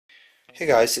Hey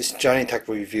guys, it's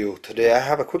JohnyTechReview. Today I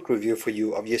have a quick review for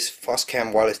you of this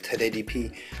Foscam wireless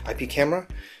 1080p IP camera.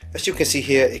 As you can see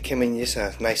here, it came in this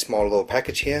nice small little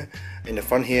package here. In the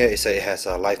front here, it has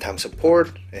a lifetime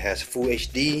support. It has full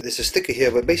HD. There's a sticker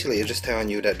here, but basically it's just telling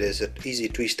you that there's an easy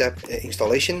 3-step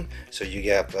installation. So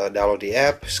you have download the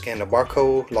app, scan the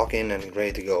barcode, log in, and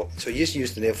ready to go. So you just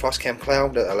use the new Foscam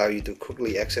cloud that allow you to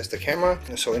quickly access the camera.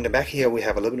 And so in the back here, we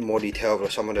have a little bit more detail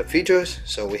of some of the features.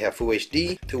 So we have full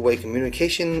HD, two-way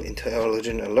communication,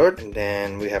 intelligent alert, and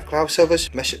then we have cloud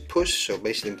service, message push. So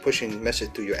basically pushing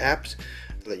message to your apps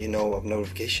to let you know of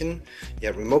notification. You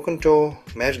have remote control,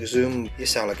 magic zoom. You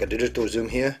sound like a digital zoom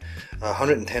here.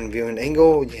 110 viewing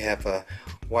angle. You have a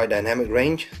wide dynamic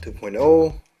range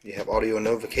 2.0. You have audio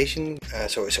notification.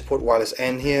 So it support wireless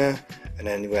N here. And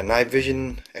then you got night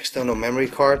vision, external memory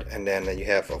card, and then you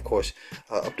have, of course,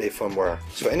 update firmware.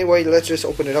 So anyway, let's just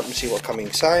open it up and see what comes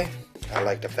inside. I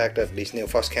like the fact that these new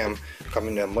Foscam come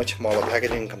in a much smaller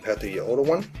packaging compared to your older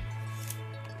one.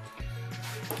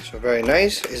 So very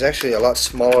nice. It's actually a lot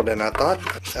smaller than I thought.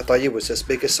 I thought it was as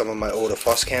big as some of my older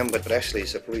Foscam, but actually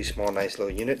it's a pretty small, nice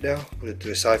little unit there. Put it to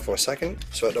the side for a second.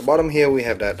 So at the bottom here we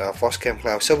have that Foscam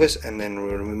cloud service and then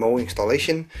remote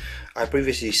installation. I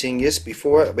previously seen this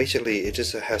before. Basically it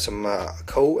just has some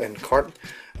code and card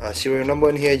serial number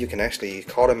in here. You can actually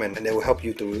call them and they will help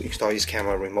you to install this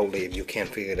camera remotely if you can't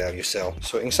figure it out yourself.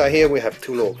 So inside here we have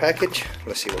two little package.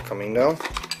 Let's see what's coming now.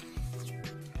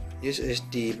 This is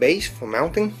the base for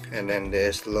mounting, and then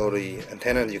there's the little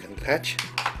antenna that you can attach.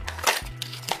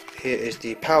 Here is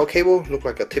the power cable. Look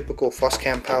like a typical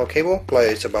Foscam power cable.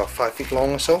 It's about 5 feet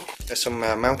long or so. There's some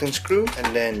mounting screw,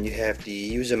 and then you have the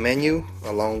user menu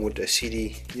along with the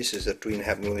CD. This is a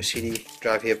 3.5mm CD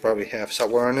drive here, probably have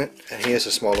software on it. And here's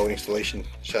a small little installation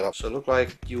setup. So it looks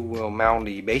like you will mount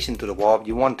the base into the wall if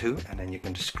you want to, and then you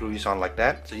can just screw this on like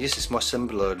that. So this is more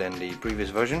simpler than the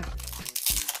previous version.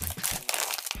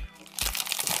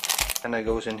 And that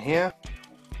goes in here.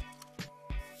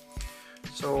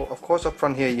 So of course up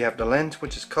front here you have the lens,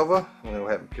 which is cover. I'm going to go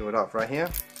ahead and peel it off right here.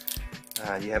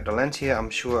 You have the lens here. I'm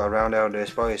sure around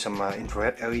there's probably some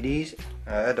infrared LEDs.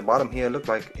 At the bottom here look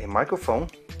like a microphone,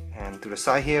 and to the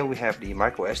side here we have the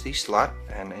micro SD slot,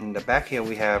 and in the back here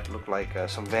we have look like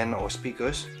some vent or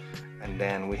speakers. And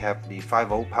then we have the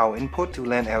 5V power input to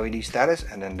LAN LED status,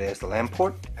 and then there's the LAN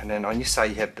port, and then on this side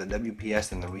you have the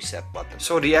WPS and the reset button.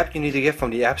 So the app you need to get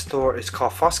from the App Store is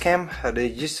called Foscam.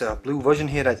 There's just a blue version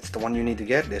here, that's the one you need to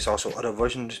get. There's also other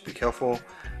versions, just be careful.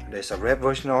 There's a red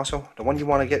version also. The one you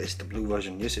want to get is the blue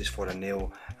version. This is for the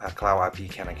new Cloud IP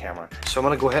Canon camera. So I'm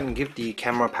going to go ahead and give the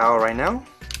camera power right now,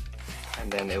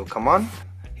 and then it will come on.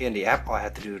 Here in the app, all I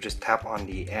have to do is just tap on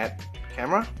the add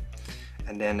camera,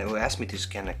 and then it will ask me to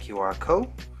scan a QR code.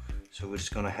 So we're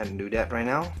just going to ahead and do that right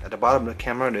now. At the bottom of the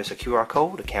camera there's a QR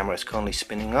code. The camera is currently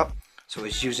spinning up. So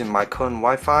it's using my current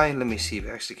Wi-Fi. Let me see if it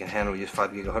actually can handle this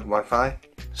 5 GHz Wi-Fi.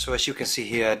 So as you can see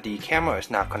here, the camera is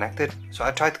now connected. So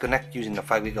I tried to connect using the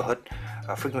 5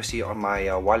 GHz frequency on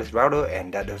my wireless router,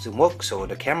 and that doesn't work. So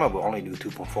the camera will only do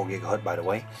 2.4 GHz, by the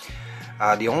way.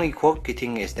 The only quirky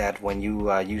thing is that when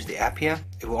you use the app here,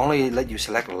 it will only let you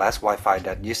select the last Wi-Fi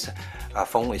that this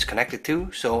phone is connected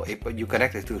to. So if you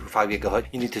connect it to 5 GHz,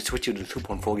 you need to switch it to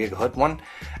 2.4 GHz one,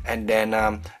 and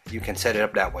then you can set it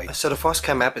up that way. So the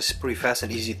Foscam app is pretty fast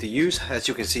and easy to use. As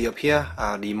you can see up here,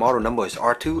 the model number is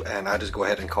R2, and I just go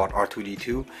ahead and call it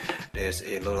R2D2. There's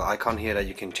a little icon here that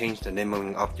you can change the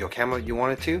naming of your camera if you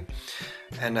wanted to.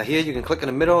 And here you can click in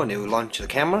the middle and it will launch the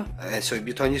camera. And so if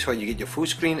you turn this way, you get your full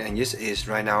screen, and this is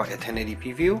right now a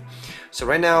 1080p view. So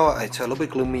right now it's a little bit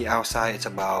gloomy outside. It's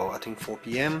about I think 4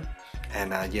 p.m.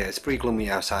 and yeah, it's pretty gloomy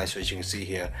outside. So as you can see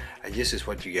here, this is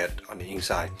what you get on the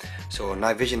inside. So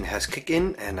night vision has kicked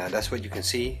in, and that's what you can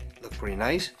see. Look pretty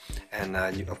nice. And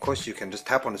of course you can just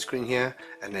tap on the screen here,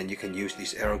 and then you can use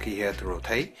this arrow key here to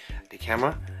rotate the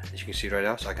camera, as you can see right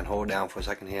now. So I can hold down for a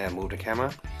second here and move the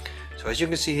camera. So as you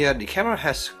can see here, the camera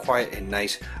has quite a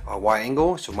nice wide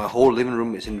angle. So my whole living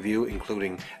room is in view,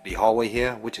 including the hallway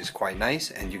here, which is quite nice.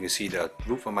 And you can see the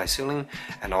roof of my ceiling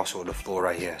and also the floor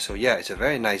right here. So yeah, it's a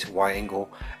very nice wide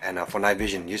angle, and for night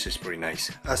vision, this is pretty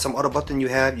nice. Some other button you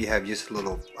have this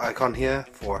little icon here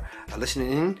for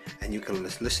listening in, and you can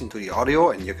listen to the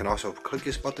audio, and you can also click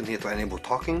this button here to enable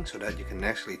talking, so that you can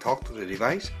actually talk to the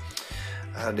device.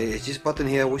 There is this button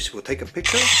here which will take a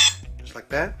picture. just like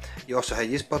that. You also have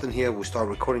this button here will start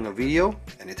recording a video,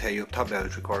 and it tell you up top that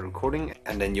it's recording,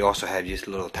 and then you also have this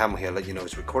little timer here let you know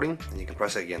it's recording, and you can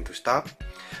press it again to stop.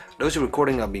 Those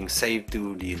recording are being saved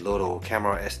to the little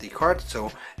camera SD card,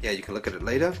 so yeah, you can look at it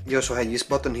later. You also have this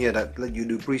button here that let you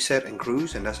do preset and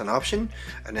cruise, and that's an option.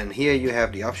 And then here you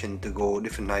have the option to go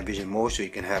different night vision modes, so you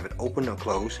can have it open or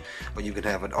close, or you can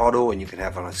have it auto, and you can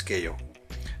have it on scale.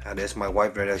 There's my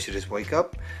wife right now, she just wake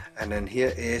up. And then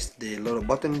here is the little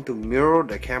button to mirror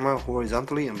the camera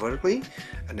horizontally and vertically.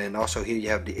 And then also here you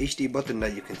have the HD button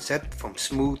that you can set from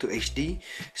smooth to HD.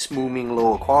 Smooth meaning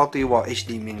lower quality, while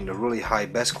HD meaning the really high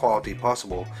best quality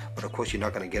possible, but of course you're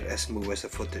not going to get as smooth as the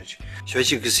footage. So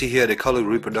as you can see here, the color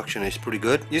reproduction is pretty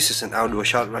good. This is an outdoor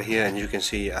shot right here, and you can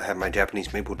see I have my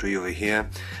Japanese maple tree over here,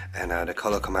 and the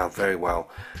color come out very well.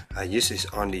 This is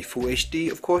on the full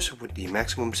HD, of course, with the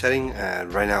maximum setting.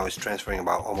 Right now it's transferring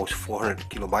about almost 400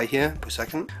 kilobyte here per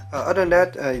second. Other than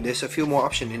that, there's a few more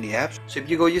options in the apps. So if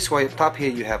you go this way, up top here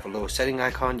you have a little setting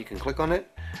icon, you can click on it.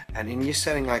 And in this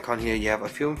setting icon here you have a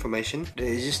few information. There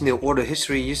is this new order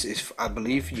history. This is, I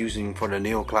believe, using for the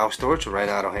new cloud storage. So right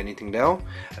now I don't have anything there.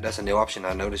 That's a new option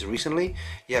I noticed recently.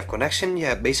 You have connection, you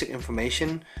have basic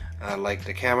information, like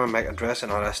the camera, MAC address,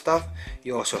 and all that stuff.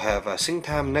 You also have a sync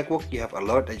time network. You have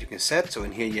alert that you can set. So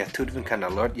in here you have two different kind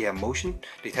of alert. You have motion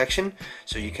detection,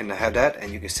 so you can have that,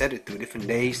 and you can set it to different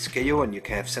days schedule, and you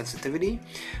can have sensitivity.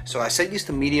 So I set this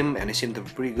to medium, and it seemed to be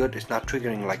pretty good. It's not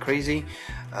triggering like crazy.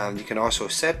 You can also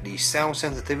set the sound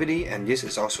sensitivity, and this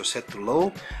is also set to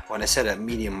low. When I set at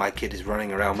medium, my kid is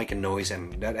running around making noise,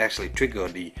 and that actually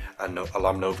triggered the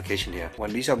alarm notification here.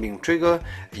 When these are being triggered,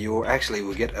 you actually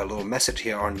will get a little message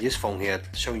here on this phone here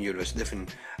showing you this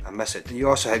different message. You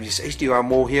also have this HDR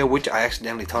mode here, which I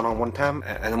accidentally turned on one time,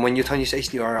 and when you turn this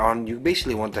HDR on, you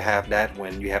basically want to have that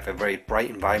when you have a very bright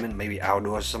environment, maybe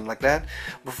outdoors or something like that.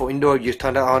 But for indoor, you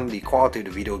turn that on, the quality of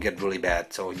the video get really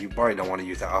bad, so you probably don't want to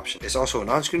use that option. There's also an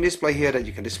on-screen display here that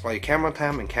you can display camera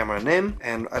time and camera name,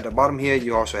 and at the bottom here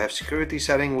you also have security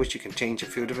setting, which you can change a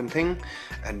few different things.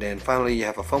 And then finally you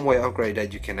have a firmware upgrade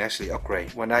that you can actually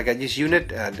upgrade. When I got this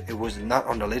unit, it was not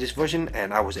on the latest version,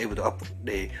 and I was able to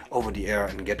update over the air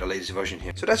and get the latest version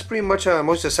here. So that's pretty much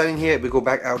most of the setting here. If we go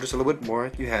back out just a little bit more,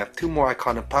 you have two more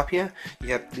icons up top here.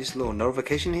 You have this little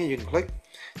notification here you can click.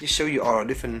 Just show you all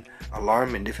different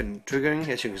alarm and different triggering,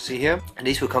 as you can see here, and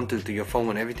these will come to your phone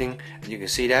and everything, and you can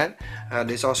see that.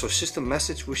 There's also system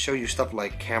message, will show you stuff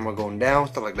like camera going down,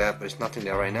 stuff like that, but it's nothing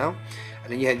there right now.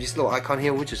 And then you have this little icon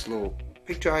here, which is a little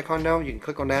picture icon down. You can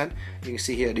click on that. You can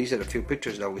see here these are the few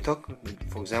pictures that we took.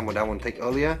 For example, that one take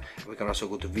earlier. We can also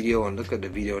go to video and look at the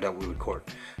video that we record.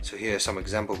 So here's some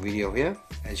example video here.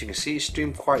 As you can see, it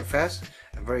streamed quite fast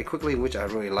and very quickly, which I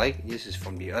really like. This is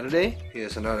from the other day.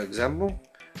 Here's another example.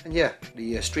 And yeah,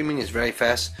 the streaming is very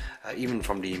fast, even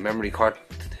from the memory card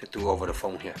to over the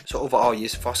phone here. So overall,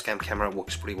 yes, Foscam camera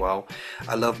works pretty well.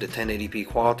 I love the 1080p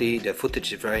quality. The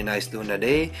footage is very nice during the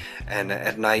day, and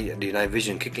at night the night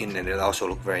vision kick in, and it also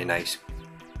look very nice.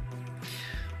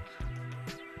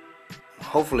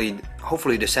 Hopefully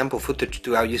the sample footage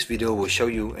throughout this video will show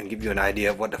you and give you an idea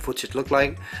of what the footage look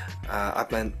like.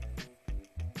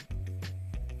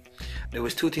 There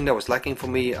was two things that was lacking for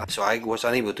me, so I was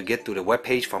unable to get to the web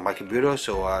page from my computer.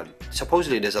 So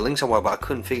supposedly there's a link somewhere, but I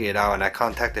couldn't figure it out, and I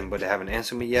contacted them, but they haven't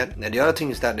answered me yet. And the other thing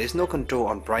is that there's no control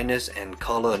on brightness and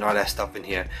color and all that stuff in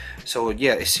here. So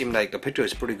yeah, it seemed like the picture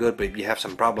is pretty good, but if you have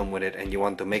some problem with it and you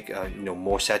want to make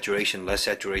more saturation, less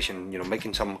saturation,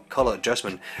 making some color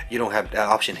adjustment, you don't have that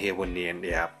option here in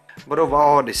the app. But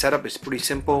overall, the setup is pretty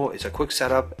simple. It's a quick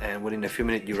setup, and within a few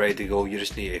minutes you're ready to go. You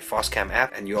just need a Foscam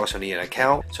app, and you also need an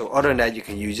account. So other than that, you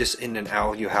can use this in and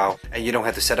out your house, and you don't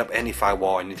have to set up any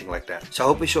firewall or anything like that. So I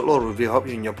hope this short little review helped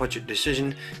you in your purchase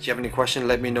decision. If you have any questions,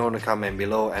 let me know in the comment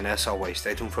below, and as always,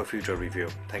 stay tuned for a future review.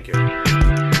 Thank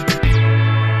you.